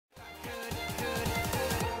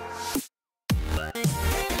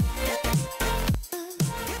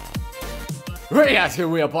Right, here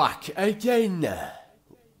we are back again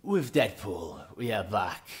with Deadpool. We are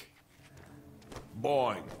back.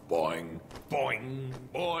 Boing, boing, boing,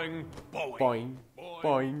 boing, boing, Boing,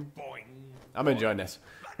 boing. boing. I'm enjoying this.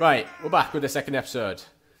 Right, we're back with the second episode.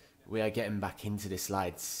 We are getting back into this,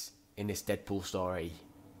 lads, in this Deadpool story.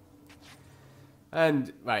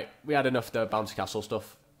 And, right, we had enough of the bouncy castle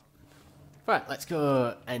stuff. Right, let's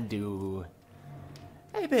go and do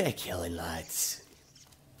a bit of killing, lads.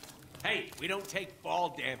 Hey, we don't take fall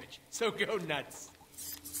damage, so go nuts.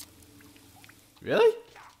 Really?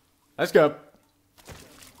 Let's go.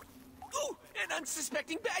 Ooh, an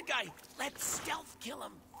unsuspecting bad guy. Let's stealth kill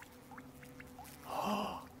him.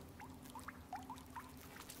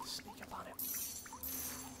 Sneak up on him.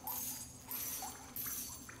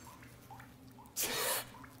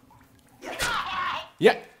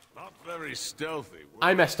 Yeah, Not very stealthy.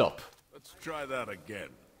 I messed up. Let's try that again.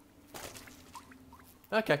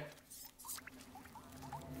 Okay.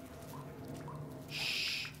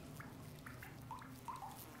 Shh.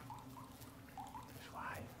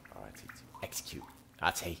 Why? Alright, execute.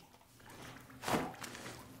 That's he.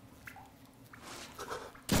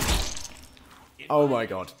 Oh my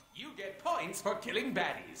god. You get points for killing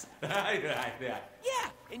baddies. Yeah,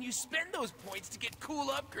 and you spend those points to get cool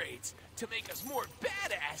upgrades to make us more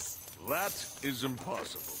badass. That is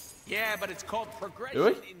impossible. Yeah, but it's called progression Do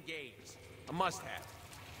we? in games. A must-have.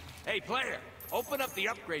 Hey, player, open up the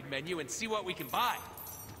upgrade menu and see what we can buy.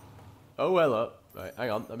 Oh, well, right, hang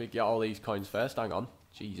on. Let me get all these coins first. Hang on.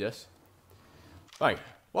 Jesus. Right,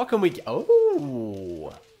 what can we get?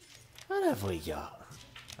 Oh! What have we got?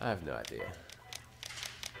 I have no idea.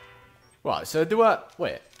 Right, so do I...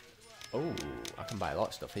 Wait. Oh, I can buy a lot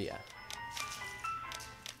of stuff here.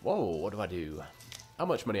 Whoa, what do I do? How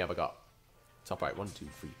much money have I got? Top right. 1, 2,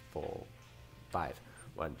 3, 4, 5.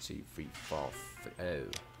 1, 2, 3, 4, 5.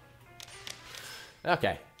 Oh.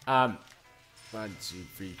 Okay. 1, 2,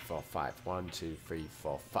 3, 4, 5. 1, 2, 3,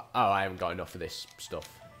 4, 5. Oh, I haven't got enough of this stuff.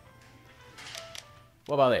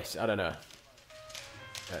 What about this? I don't know.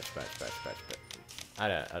 I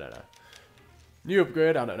don't know. New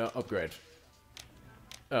upgrade. I don't know. Upgrade.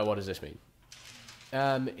 Oh, what does this mean?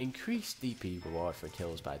 Increase DP reward for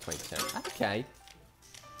kills by 20%. Okay.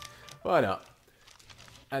 Why not?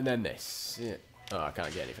 And then this. Yeah. Oh, I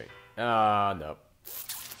can't get anything. Ah, no.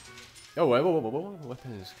 Oh, wait, whoa.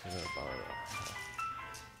 Weapons.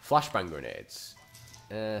 Flashbang grenades.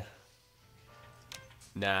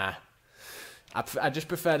 Nah. I just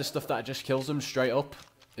prefer the stuff that just kills them straight up,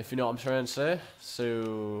 if you know what I'm trying to say.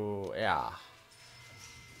 So, yeah.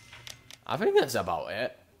 I think that's about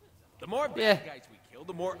it. The more bad guys we kill,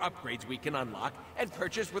 the more upgrades we can unlock and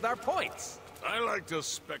purchase with our points. I like to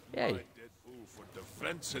spec my Yay. Deadpool for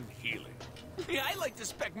defense and healing. Yeah, I like to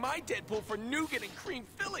spec my Deadpool for nougat and cream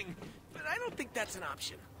filling, but I don't think that's an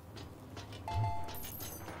option.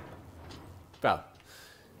 Well,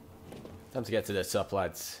 time to get to the top,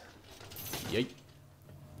 lads. Yeet.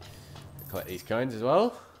 Collect these coins as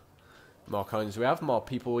well. More coins we have, more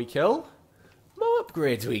people we kill, more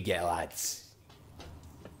upgrades we get, lads.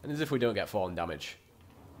 And as if we don't get falling damage.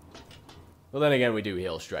 Well, then again, we do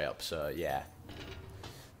heal straight up, so yeah.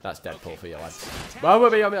 That's Deadpool for you, lads. Well,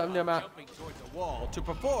 Jumping towards a wall to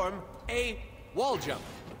perform a wall jump.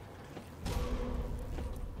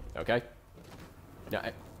 Okay. Yeah.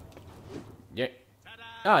 Yeah.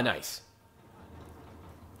 Ah, nice.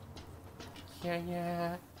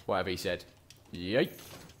 Yeah. Whatever he said. Yay.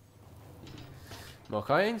 More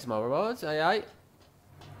coins, more rewards. Aye.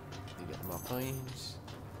 You get more coins.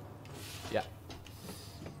 Yeah.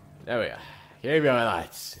 There we go. Here we are,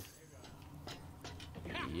 lads.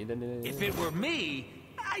 If it were me,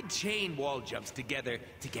 I'd chain wall jumps together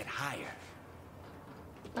to get higher.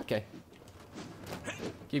 Okay.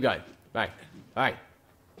 Keep going. Bang. Bang.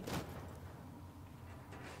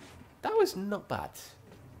 That was not bad.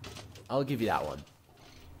 I'll give you that one.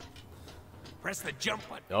 Press the jump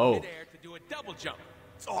button Oh. in midair to do a double jump.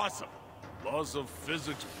 It's awesome. Laws of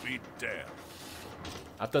physics beat damn.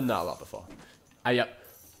 I've done that a lot before. Yep.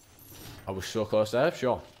 I was so close there.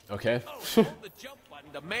 Sure. Okay. Oh, hold the jump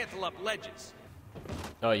button to mantle up ledges.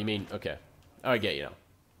 Oh, you mean, okay. I get you now.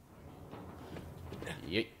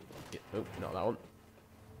 Yeet. Oh, not that one.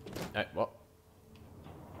 What?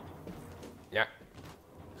 Yeah.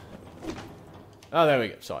 Oh, there we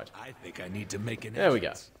go. Sorry. I think I need to make an There we go.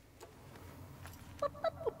 entrance.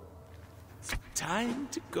 Time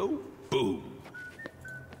to go boom.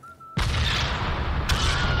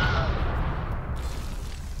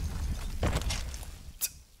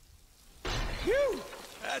 Phew!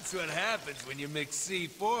 That's what happens when you mix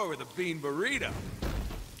C4 with a bean burrito.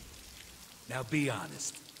 Now be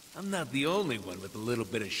honest. I'm not the only one with a little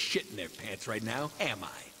bit of shit in their pants right now, am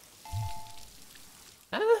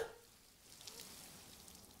I? Huh?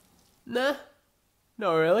 Nah.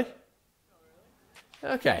 Not really.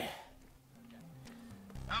 Okay.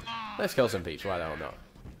 Let's kill some peeps, why the hell not?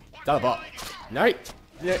 Teleport! No!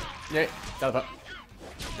 No! No! Teleport!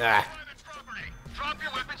 Ah!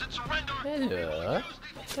 Hello.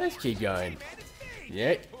 Let's keep going.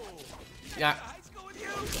 Yeah. Yeah.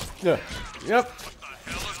 Yeah. Yep. What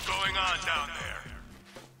the hell is going on down there?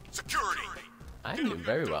 Security! I'm doing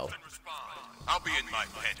very well. I'll be in my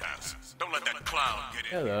penthouse. Don't let that clown get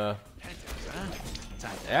in. Hello.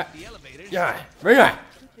 Yeah. Yeah. Yeah. Bring it.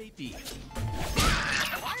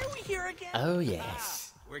 Why are we here again? Oh,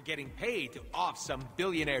 yes. We're getting paid to off some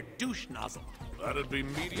billionaire douche nozzle. That'd be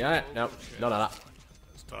media. Yeah. No. None of that.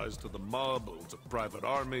 Has ties to the mob, owns a private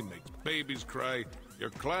army, makes babies cry. Your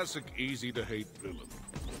classic easy-to-hate villain.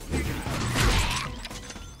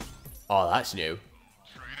 Oh, that's new.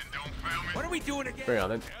 What are we doing again? Bring it on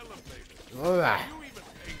then. Alright. You even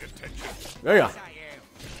paying attention? There you go. I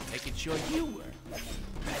am. Making sure you were.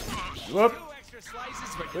 Whoop. 2 extra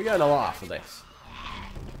slices for We're getting a lot after this.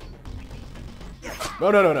 No,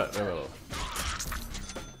 no, no, no, no, no.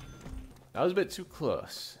 That was a bit too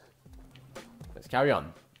close. Let's carry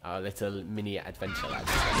on. Our little mini adventure, lads.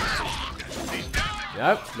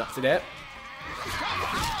 Nope, not today.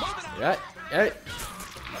 Yeah, yeah.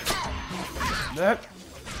 Nope,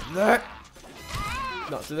 nope.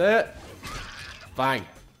 Not today. Bang.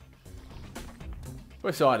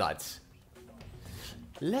 We're sorted, lads.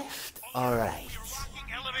 Left or right?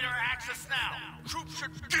 Elevator access now. Troops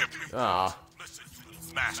should give you. Ah. Listen,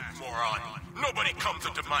 masked moron. Nobody comes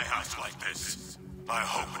into my house like this. I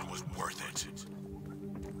hope it was worth it.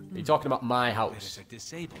 You're talking about my house. They're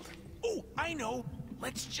disabled. Oh, I know.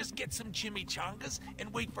 Let's just get some chimichangas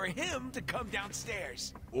and wait for him to come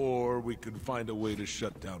downstairs. Or we could find a way to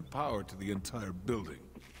shut down power to the entire building.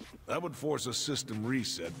 That would force a system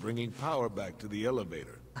reset, bringing power back to the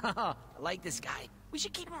elevator. I like this guy. We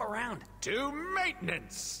should keep him around. To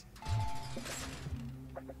maintenance.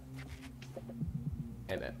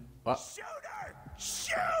 Hey man. What? Shooter!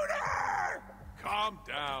 Shooter! Calm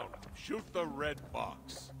down. Shoot the red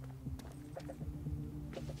box.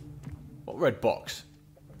 What red box?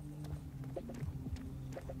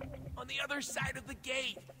 On the other side of the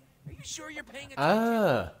gate. Are you sure you're paying attention?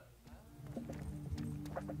 Ah.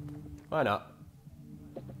 Why not?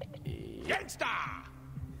 Gangsta!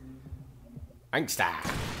 Angsta.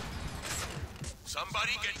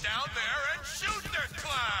 Somebody get down there and shoot their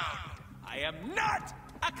clown! I am not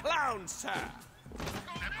a clown, sir.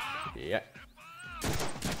 Yeah.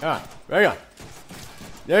 Ah, bring on.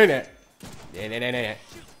 Doing it. No, no, no, no, no.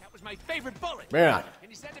 Shoot, that was my favorite bullet. Bring it on. Can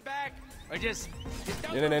you send it back? Or just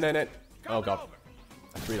don't No, no, no, no, no. Come Oh, God. over.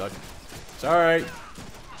 Let's reload. Sorry.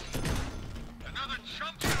 Another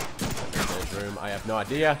chump! This room, I have no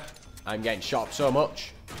idea. I'm getting shot up so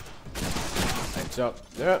much. Thanks up.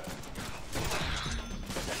 Nope.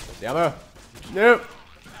 The ammo. Nope.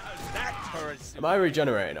 That for a suit. Am I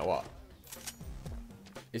regenerating or what?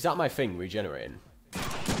 Is that my thing, regenerating?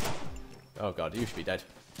 Oh god, you should be dead.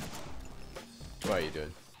 What are you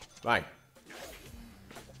doing? Bang.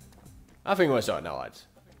 I think we're sorted now, lads.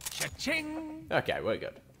 Cha-ching! Okay, we're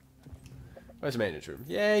good. Where's the maintenance room?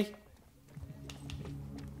 Yay!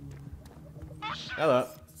 Hello.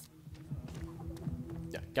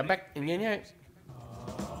 Yeah, come back in your house.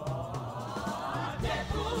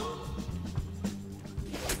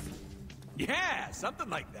 Yeah, something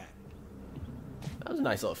like that. That was a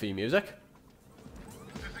nice little theme music.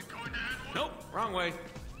 Nope, wrong way.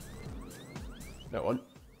 No one.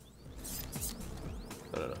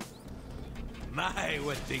 No, no, no. My,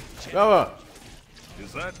 what they No, no.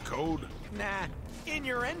 Is that code? Nah,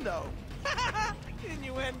 innuendo.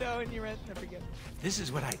 Innuendo. I forget. This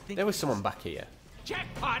is what I think. There was someone back here.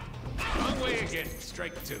 Jackpot! Wrong way again.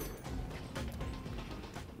 Strike 2.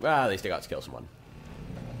 Well, at least I got to kill someone.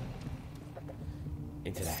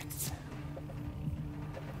 Interact.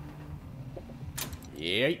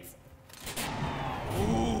 Yeet.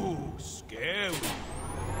 Ooh, scary.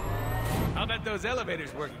 How about those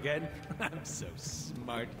elevators work again? I'm so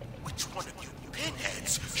smart. Which one of you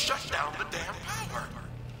pinheads shut down the damn power?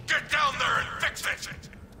 Get down there and fix it!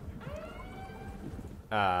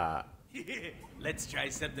 Let's try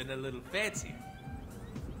something a little fancier.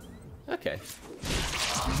 Okay.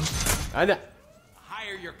 And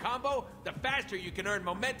Higher your combo, the faster you can earn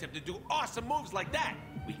momentum to do awesome moves like that.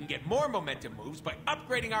 We can get more momentum moves by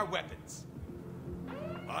upgrading our weapons.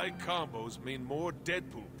 High combos mean more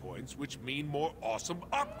Deadpool points, which mean more awesome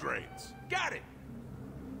upgrades. Got it!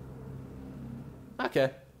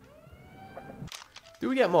 okay. Do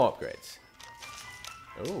we get more upgrades?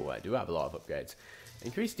 Oh, I do have a lot of upgrades.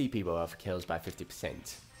 Increase DP bar for kills by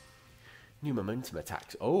 50%. New momentum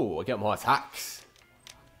attacks. Oh, I get more attacks.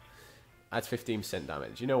 Adds 15%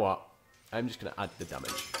 damage. You know what? I'm just going to add the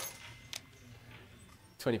damage.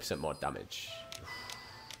 20% more damage.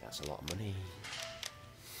 That's a lot of money.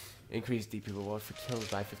 Increase DP reward for kills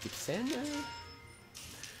by 50%.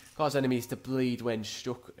 Cause enemies to bleed when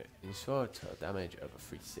struck. Ensure total damage over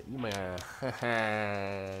 3 seconds.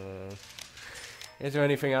 Is there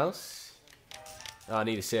anything else? Oh, I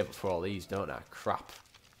need to save up for all these, don't I? Crap.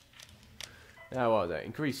 Now what was it?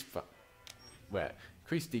 Increase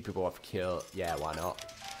DP reward for kill. Yeah, why not?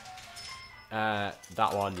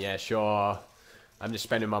 That one, yeah, sure. I'm just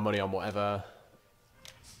spending my money on whatever.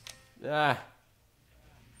 Nah.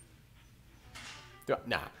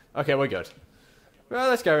 Nah. Okay, we're good. Well,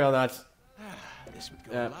 let's carry on that. This would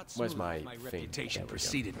go a lot Where's smoother my if my thing? reputation There we go.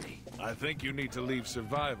 preceded me. I think you need to leave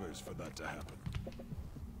survivors for that to happen.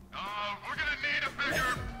 We're gonna need a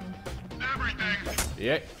bigger everything.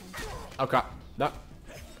 Yeah. Oh crap. No.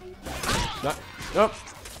 No. Nope.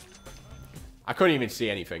 I couldn't even see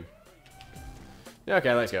anything. Yeah,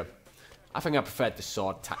 okay, let's go. I think I preferred the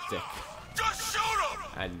sword tactic. Just shoot him!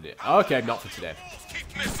 And okay, not for today.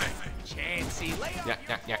 Keep missing. Chansey, lay out.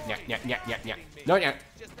 Yeah. No, yeah.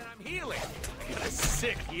 Just that I'm healing. I got a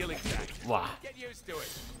sick healing pack. Wow. Get used to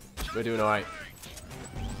it. We're doing alright.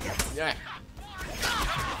 Yeah.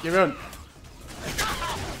 Give run.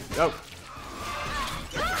 Go.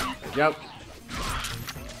 Go.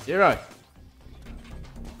 You're right.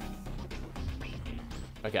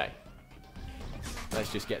 Okay.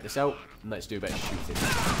 Let's just get this out and let's do a bit of shooting.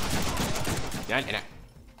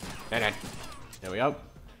 There we go.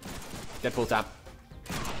 Deadpool tap.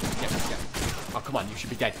 Yeah. Oh, come on, you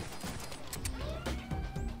should be dead.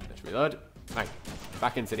 Let's reload. Bang.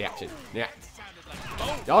 Back into the action. Yeah.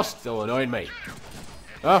 You're still annoying me.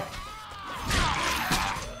 Oh.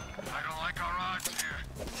 I don't like our odds here.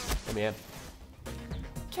 Come here.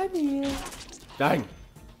 Come here. Dang.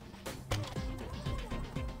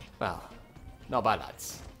 Well, not bad,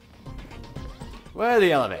 lads. Where are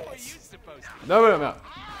the elevators? No.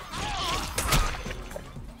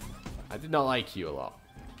 I did not like you a lot.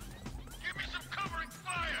 Give me some covering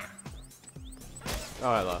fire.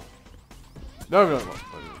 Alright, love. No.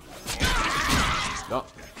 No.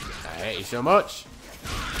 I hate you so much.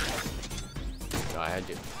 I had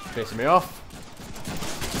you pissing me off.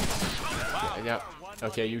 Yeah.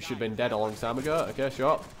 Okay, you should have been dead a long time ago. Okay,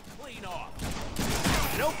 sure. Clean off.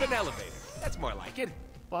 An open elevator. That's more like it.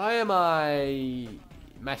 Why am I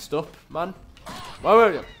messed up, man? Where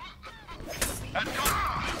were you?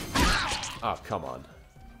 Oh, come on.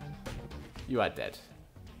 You are dead.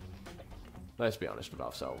 Let's be honest with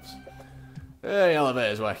ourselves. The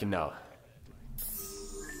elevator's working now.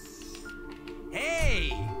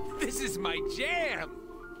 Hey, this is my jam.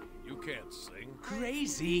 You can't sing.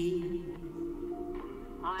 Crazy.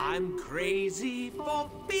 I'm crazy for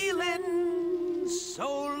feeling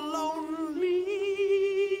so lonely.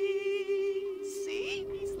 See?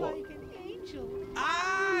 He's like an angel.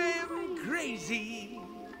 I'm crazy.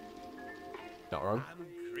 Not wrong. I'm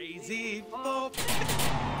crazy for...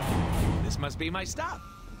 This must be my stop.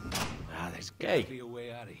 There's gotta Hey. be a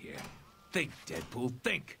way out of here. Think, Deadpool,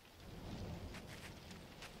 think.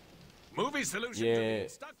 Movie solution to Yeah. being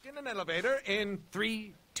stuck in an elevator in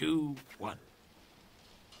 3, 2, 1.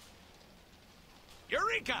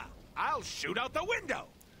 Eureka! I'll shoot out the window.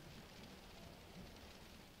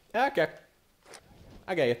 Okay.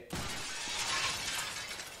 I get you.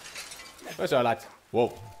 Where's our lad?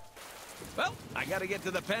 Whoa. Well, I gotta get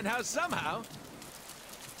to the penthouse somehow.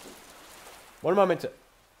 What am I meant to...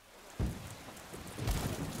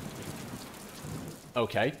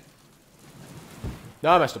 Okay.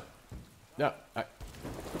 No, I messed up. No, I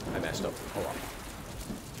messed up. Hold on.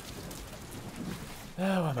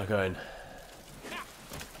 Where am I going?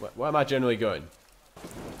 Where am I generally going?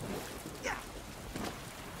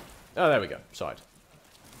 Oh, there we go. Side.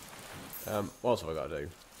 What else have I got to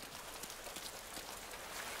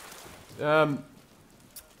do?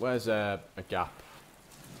 Where's a gap?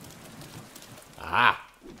 Ah!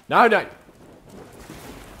 No!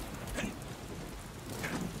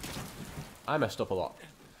 I messed up a lot.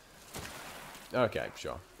 Okay,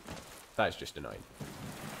 sure. That's just annoying.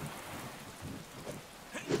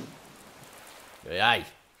 Aye.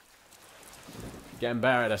 Getting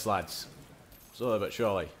better at this, lads. Slowly but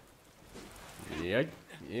surely. Yeah.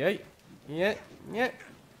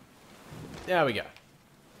 There we go.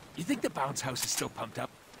 You think the bounce house is still pumped up?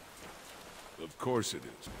 Of course it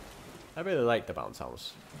is. I really like the bounce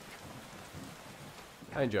house.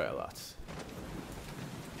 I enjoy it a lot.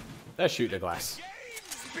 Let's shoot the glass.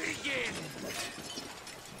 Begin.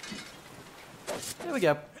 There we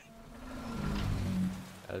go.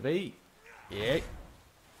 That'll be. Yeah.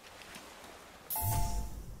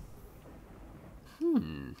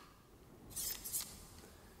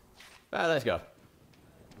 Right, let's go.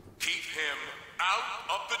 Keep him out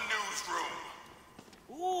of the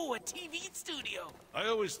newsroom. Ooh, a TV studio. I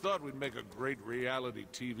always thought we'd make a great reality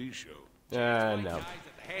TV show. No. Guys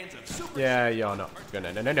at the hands of super. Yeah, you're not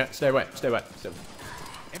gonna. No. Stay away. Stay away. Stay away.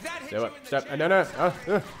 If that hits Stay you away. in the Stop. chest,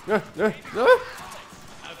 No.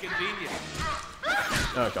 how convenient.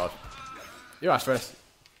 Oh god. You asked for this.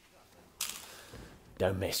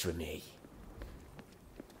 Don't mess with me.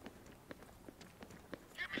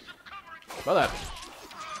 Well then.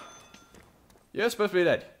 You're supposed to be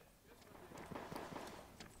dead.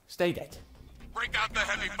 Stay dead. Break out the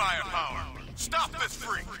heavy firepower. Stop this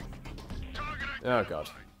freak. Oh god.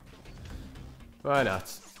 Why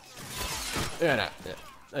not? Yeah, no. Yeah.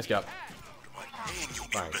 Let's go. What paying you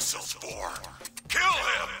Fine. imbeciles for? Kill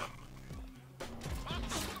him!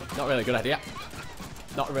 Not really a good idea.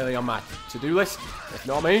 Not really on my to-do list, if you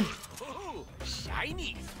know what I mean. Ooh,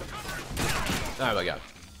 shiny. There we go.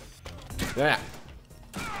 Yeah.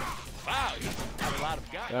 Wow, you have a lot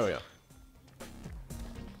of guys. There we go.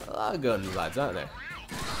 A lot of guns, lads, aren't there?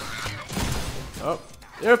 Oh,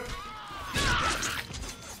 yep.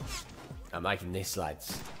 I'm liking this,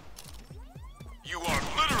 lads. You are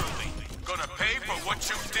literally gonna pay for what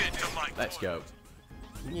you did to my... Let's go.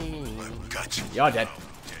 Gotcha. You're dead.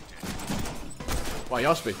 Well,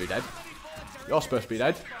 you're supposed to be dead. You're supposed to be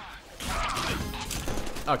dead.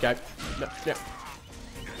 Okay. No, yeah.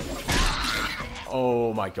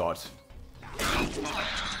 Oh my god.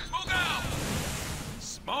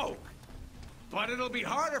 Smoke. But it'll be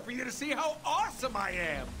harder for you to see how awesome I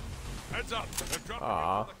am. Heads up. They're dropping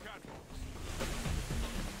Aw. on the catwalk.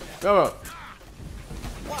 Go.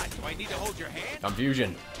 What? Do I need to hold your hand?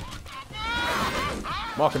 Confusion.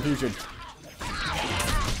 More confusion.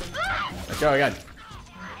 Let's go again.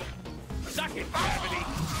 Suck it, gravity.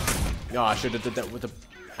 No, I should have did that with the.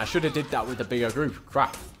 I should have did that with the bigger group.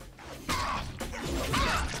 Crap.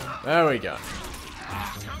 There we go.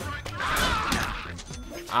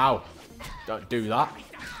 Ow! Don't do that.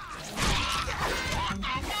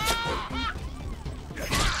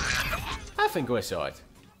 I think we're sorted.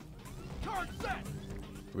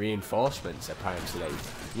 Reinforcements, apparently.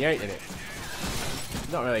 You ain't in it.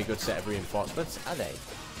 Not really a good set of reinforcements, are they?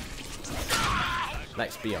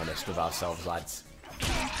 Let's be honest with ourselves, lads.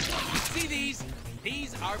 See these?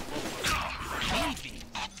 These are bullets.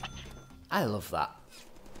 I love that.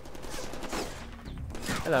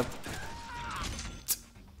 Hello.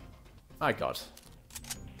 My god.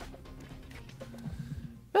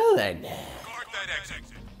 Well then. Guard that exit.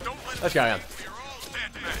 Don't let Let's go again. We're all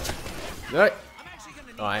dead men. Right.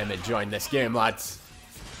 Oh, I am enjoying this game, lads.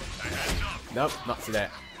 Nope, not today.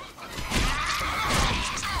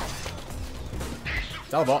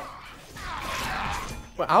 Teleport.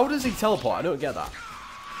 Wait, how does he teleport? I don't get that.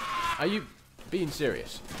 Are you being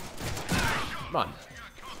serious? Man.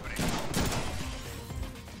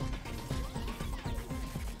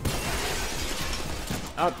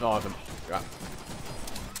 Oh, no, I haven't. Right.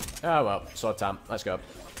 Oh well, sword time. Let's go.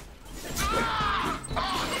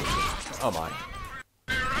 Oh my.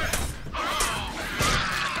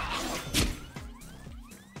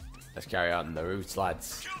 Let's carry on the routes,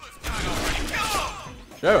 lads.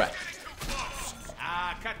 Do it.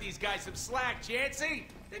 Ah, cut these guys some slack, Chansey.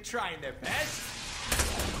 They're trying their best.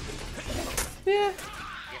 Yeah.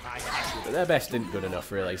 But their best isn't good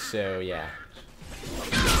enough, really, so yeah.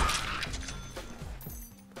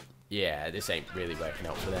 Yeah, this ain't really working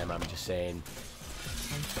out for them, I'm just saying.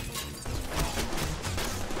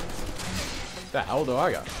 The hell do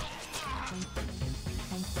I got?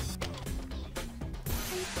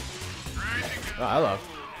 Oh, hello.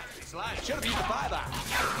 Slide. Should have used the fiber.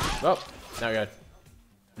 Oh, no good.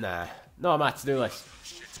 Nah, not on my to-do list.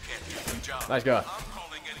 Let's go. I'm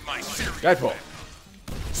calling in my serious Deadpool.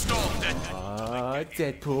 Stall Deadpool.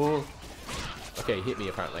 Deadpool. Okay, he hit me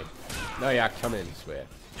apparently. No, yeah, come in, swear.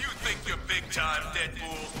 You think you're big time,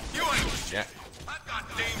 Deadpool? You ain't shit. Yeah, I've got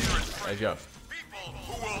dangerous let's friends. go. People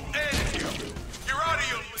who will end you. You're out of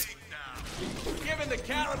your league now. Given the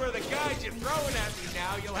caliber of the guys you're throwing at me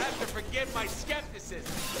now, you'll have to forgive my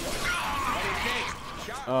skepticism. What do you think?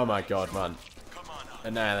 Sharp. Oh my god, man. Come on up.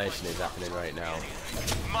 Annihilation is happening right now.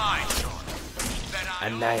 My choice. Then I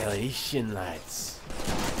Annihilation, lads.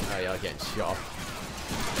 Oh, you're getting shot.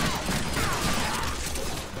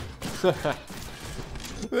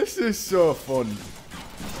 This is so fun.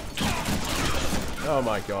 Oh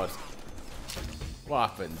my god. what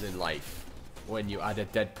happens in life when you add a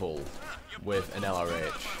Deadpool with an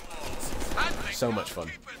LRH. So much fun.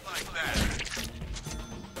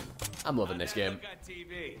 I'm loving this game.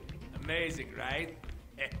 Amazing, right?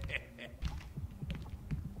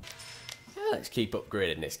 Let's keep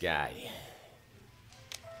upgrading this guy.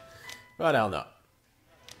 Right, hell not.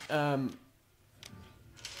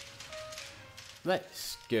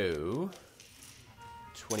 Let's go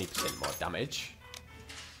 20% more damage.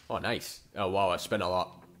 Oh, nice. Oh, wow, I spent a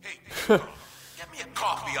lot. Hey, get me a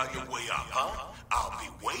coffee on your way up, huh? I'll be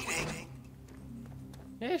waiting.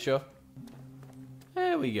 Yeah, sure.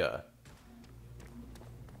 There we go.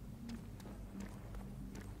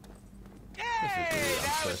 This is where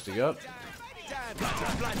I'm supposed to go.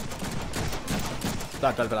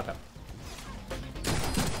 Blood, blood, blood, blood.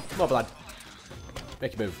 More blood.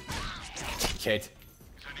 Make a move. Kid. Is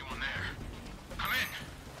anyone there? Come in.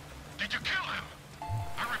 Did you kill him?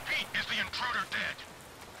 I repeat, is the intruder dead?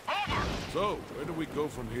 Over! So, where do we go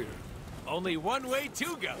from here? Only one way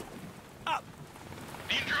to go. Up.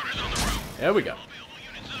 The intruder's on the roof. There we go. Available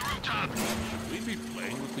units to the rooftop. Should we be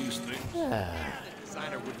playing with these things? The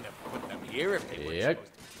designer wouldn't have put them here if they were Yep.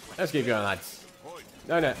 Let's keep going, lads.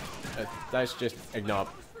 No, no. Let's just ignore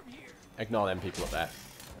them people up there.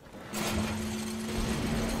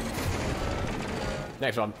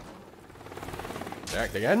 Next one.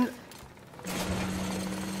 Direct again.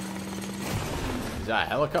 Is that a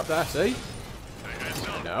helicopter I see?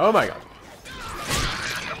 No, oh my god.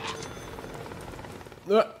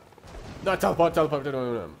 No, no, teleport, teleport, no,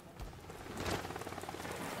 no, no.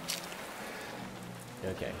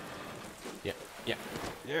 Okay. Yep, yep,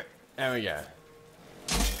 yep. There we go.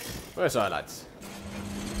 Where's our lads?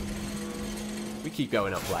 We keep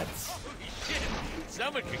going up, lads. Holy shit!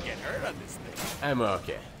 Someone could get hurt on this thing. I'm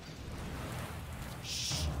okay.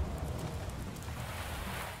 Shh.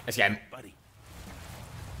 Let's get him. Buddy.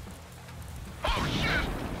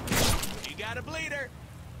 You got a bleeder.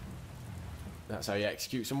 That's how you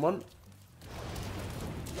execute someone.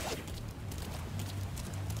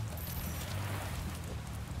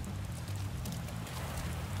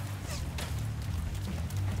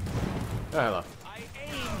 Oh, hello.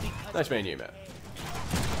 Nice meeting you, mate.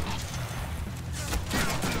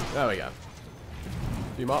 There we go.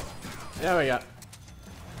 Few more. There we go.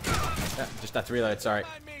 Yeah, just had to reload, sorry.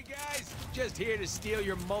 Come on, me guys. Just here to steal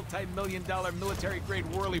your multi-million-dollar military-grade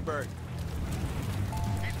whirlybird.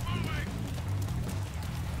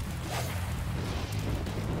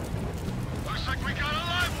 Looks like we got a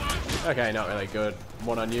live one. Okay, not really good.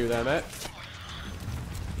 One on you there, mate.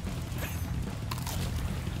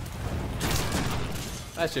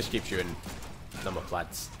 Let's just keep shooting them up,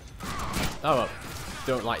 lads. Oh, well.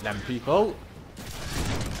 Don't like them people.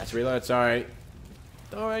 Let's reload, sorry.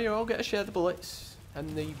 Don't worry, you all get to share the bullets. And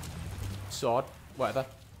the sword, whatever.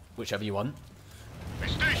 Whichever you want.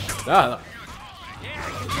 Ah, Yeah,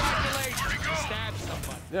 congratulations. Stab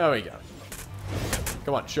somebody. there we go.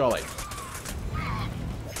 Come on, surely.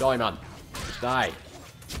 Surely, man. Just die.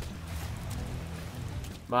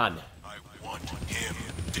 Man. I want him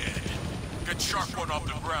dead. Get Shark One off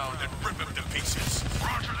the ground and rip him to pieces.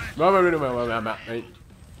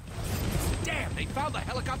 Damn, they found the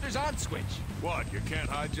helicopter's on switch. What, you can't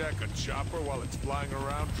hijack a chopper while it's flying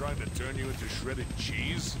around trying to turn you into shredded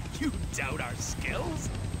cheese? You doubt our skills?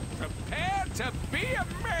 Prepare to be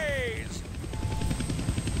amazed!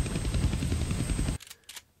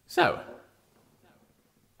 So.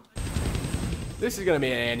 This is going to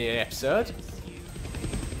be an end of the episode.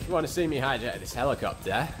 If you want to see me hijack this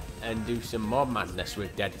helicopter and do some more madness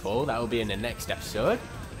with Deadpool, that will be in the next episode.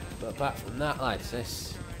 But apart from that, lads,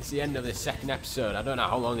 it's the end of the second episode. I don't know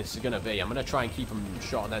how long this is going to be. I'm going to try and keep them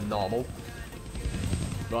shorter than normal.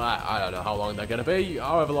 But I don't know how long they're going to be.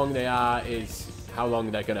 However long they are is how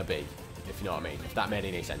long they're going to be. If you know what I mean. If that made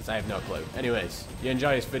any sense. I have no clue. Anyways, if you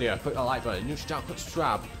enjoy this video, click the like button. New channel, click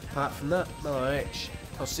subscribe. Apart from that, I'm Rich.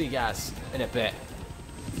 I'll see you guys in a bit.